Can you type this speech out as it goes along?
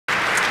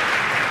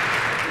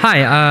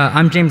Hi,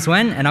 I'm James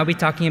Wen, and I'll be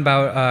talking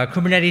about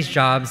Kubernetes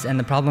jobs and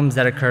the problems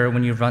that occur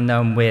when you run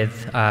them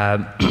with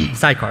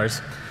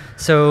sidecars.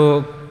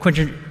 So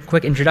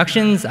quick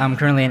introductions. I'm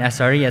currently an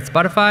SRE at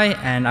Spotify,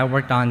 and I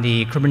worked on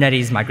the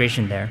Kubernetes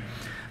migration there.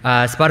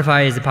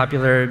 Spotify is a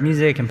popular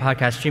music and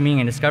podcast streaming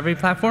and discovery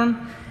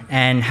platform.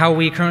 And how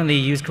we currently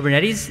use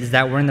Kubernetes is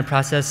that we're in the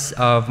process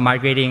of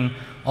migrating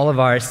all of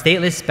our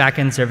stateless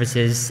backend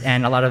services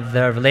and a lot of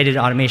the related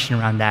automation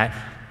around that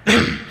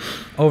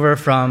over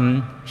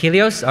from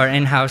Helios, our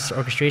in-house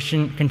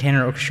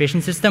container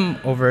orchestration system,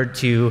 over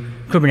to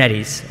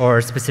Kubernetes,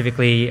 or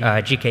specifically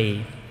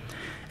GKE.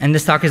 And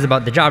this talk is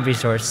about the job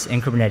resource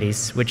in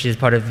Kubernetes, which is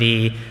part of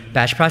the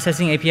batch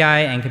processing API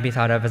and can be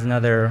thought of as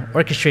another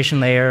orchestration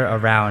layer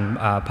around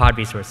pod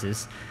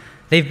resources.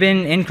 They've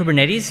been in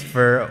Kubernetes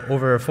for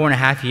over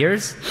 4.5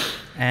 years,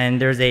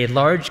 and there's a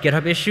large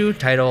GitHub issue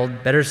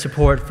titled Better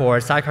Support for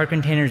Sidecar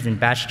Containers and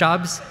Batch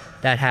Jobs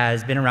that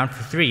has been around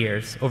for 3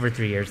 years, over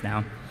 3 years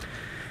now.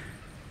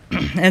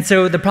 And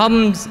so the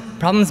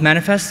problems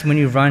manifest when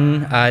you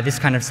run this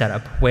kind of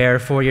setup, where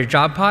for your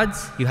job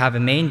pods, you have a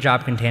main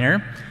job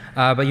container,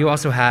 but you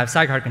also have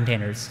sidecar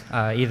containers,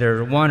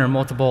 either one or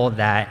multiple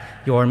that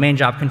your main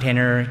job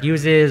container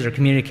uses or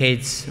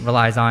communicates,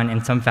 relies on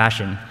in some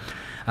fashion.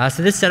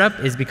 So this setup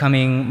is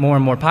becoming more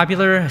and more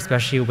popular,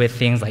 especially with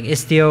things like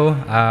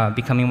Istio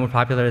becoming more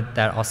popular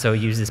that also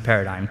use this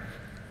paradigm.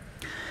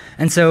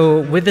 And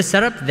so with this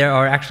setup, there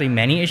are actually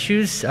many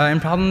issues and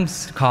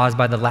problems caused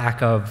by the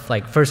lack of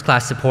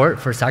first-class support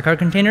for sidecar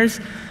containers.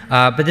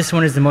 But this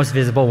one is the most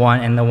visible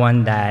one and the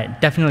one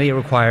that definitely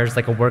requires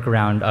a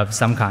workaround of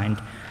some kind.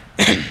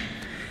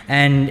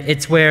 And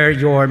it's where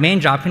your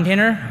main job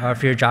container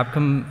for your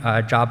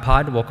job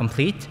pod will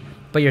complete,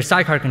 but your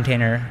sidecar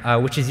container,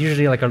 which is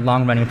usually a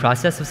long-running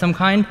process of some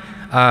kind,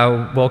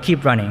 will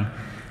keep running.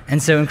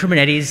 And so in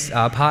Kubernetes,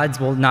 pods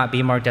will not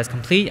be marked as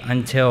complete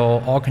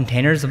until all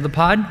containers of the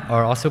pod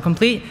are also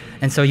complete.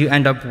 And so you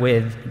end up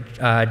with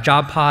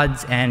job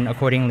pods and,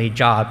 accordingly,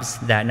 jobs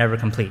that never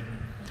complete.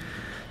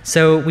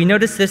 So we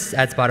noticed this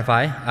at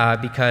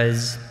Spotify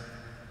because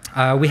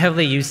we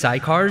heavily use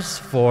sidecars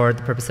for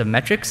the purpose of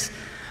metrics.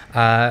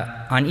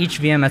 On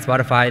each VM at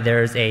Spotify,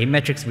 there's a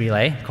metrics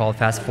relay called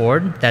fast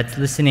forward that's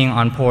listening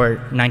on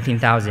port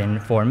 19,000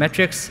 for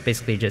metrics,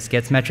 basically just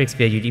gets metrics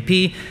via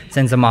UDP,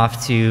 sends them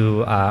off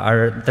to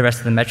the rest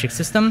of the metrics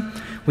system.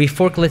 We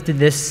forklifted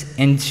this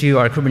into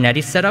our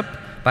Kubernetes setup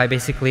by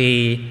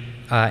basically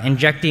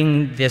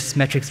injecting this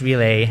metrics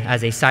relay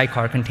as a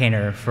sidecar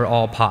container for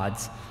all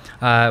pods.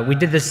 We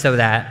did this so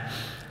that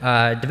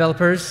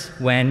developers,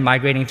 when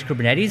migrating to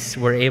Kubernetes,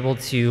 were able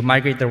to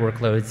migrate their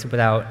workloads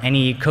without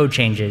any code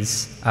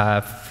changes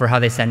for how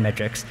they send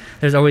metrics.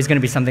 There's always going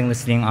to be something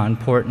listening on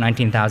port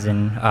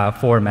 19,000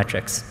 for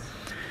metrics.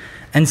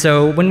 And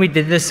so when we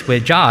did this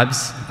with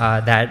jobs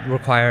that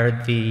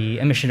required the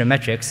emission of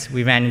metrics,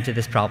 we ran into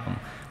this problem,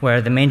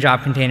 where the main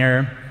job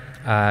container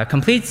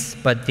completes,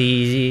 but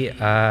the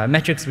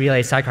metrics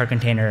relay sidecar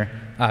container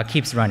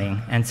keeps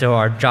running. And so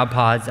our job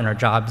pods and our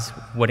jobs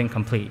wouldn't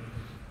complete.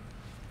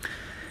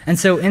 And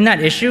so in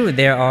that issue,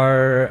 there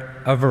are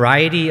a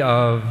variety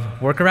of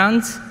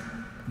workarounds.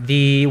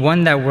 The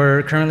one that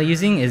we're currently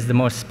using is the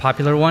most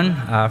popular one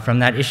from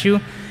that issue,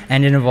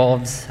 and it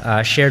involves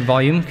shared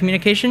volume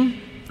communication.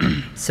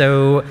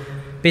 So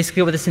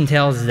basically what this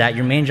entails is that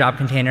your main job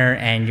container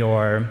and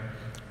your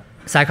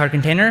sidecar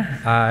container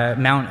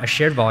mount a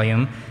shared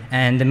volume,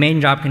 and the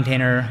main job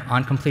container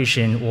on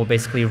completion will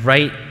basically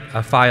write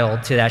a file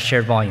to that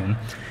shared volume.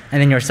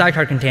 And then your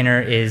sidecar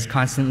container is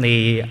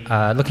constantly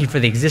looking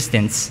for the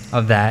existence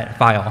of that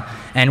file.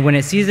 And when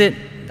it sees that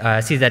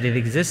it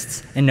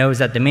exists, it knows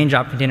that the main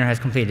job container has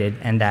completed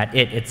and that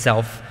it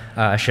itself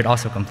should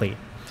also complete.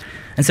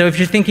 And so if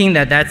you're thinking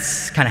that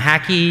that's kind of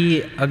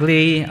hacky,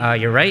 ugly,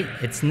 you're right.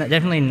 It's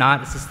definitely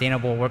not a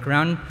sustainable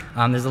workaround.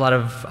 There's a lot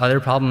of other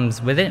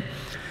problems with it.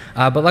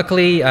 But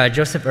luckily,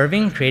 Joseph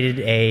Irving created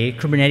a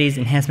Kubernetes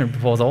Enhancement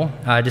Proposal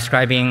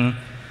describing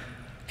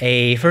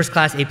a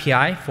first-class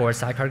API for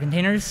sidecar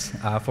containers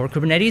for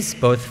Kubernetes,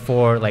 both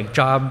for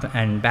job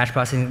and batch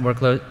processing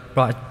workloads,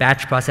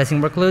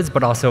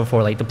 but also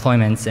for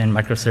deployments and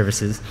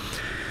microservices.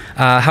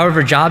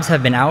 However, jobs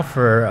have been out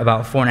for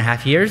about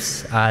 4.5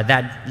 years.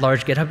 That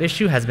large GitHub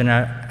issue has been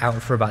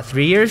out for about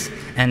 3 years,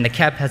 and the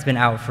KEP has been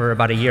out for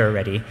about a year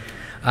already.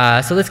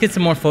 So let's get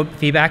some more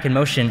feedback and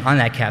motion on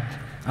that KEP.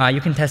 You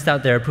can test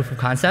out their proof of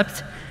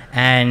concept,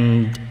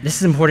 and this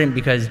is important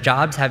because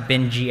jobs have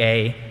been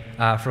GA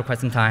for quite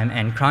some time,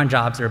 and cron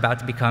jobs are about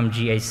to become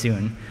GA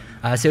soon.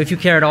 So if you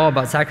care at all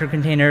about sidecar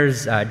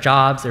containers,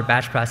 jobs, or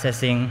batch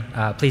processing,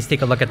 please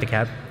take a look at the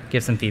KEP,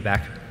 give some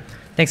feedback.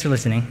 Thanks for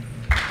listening.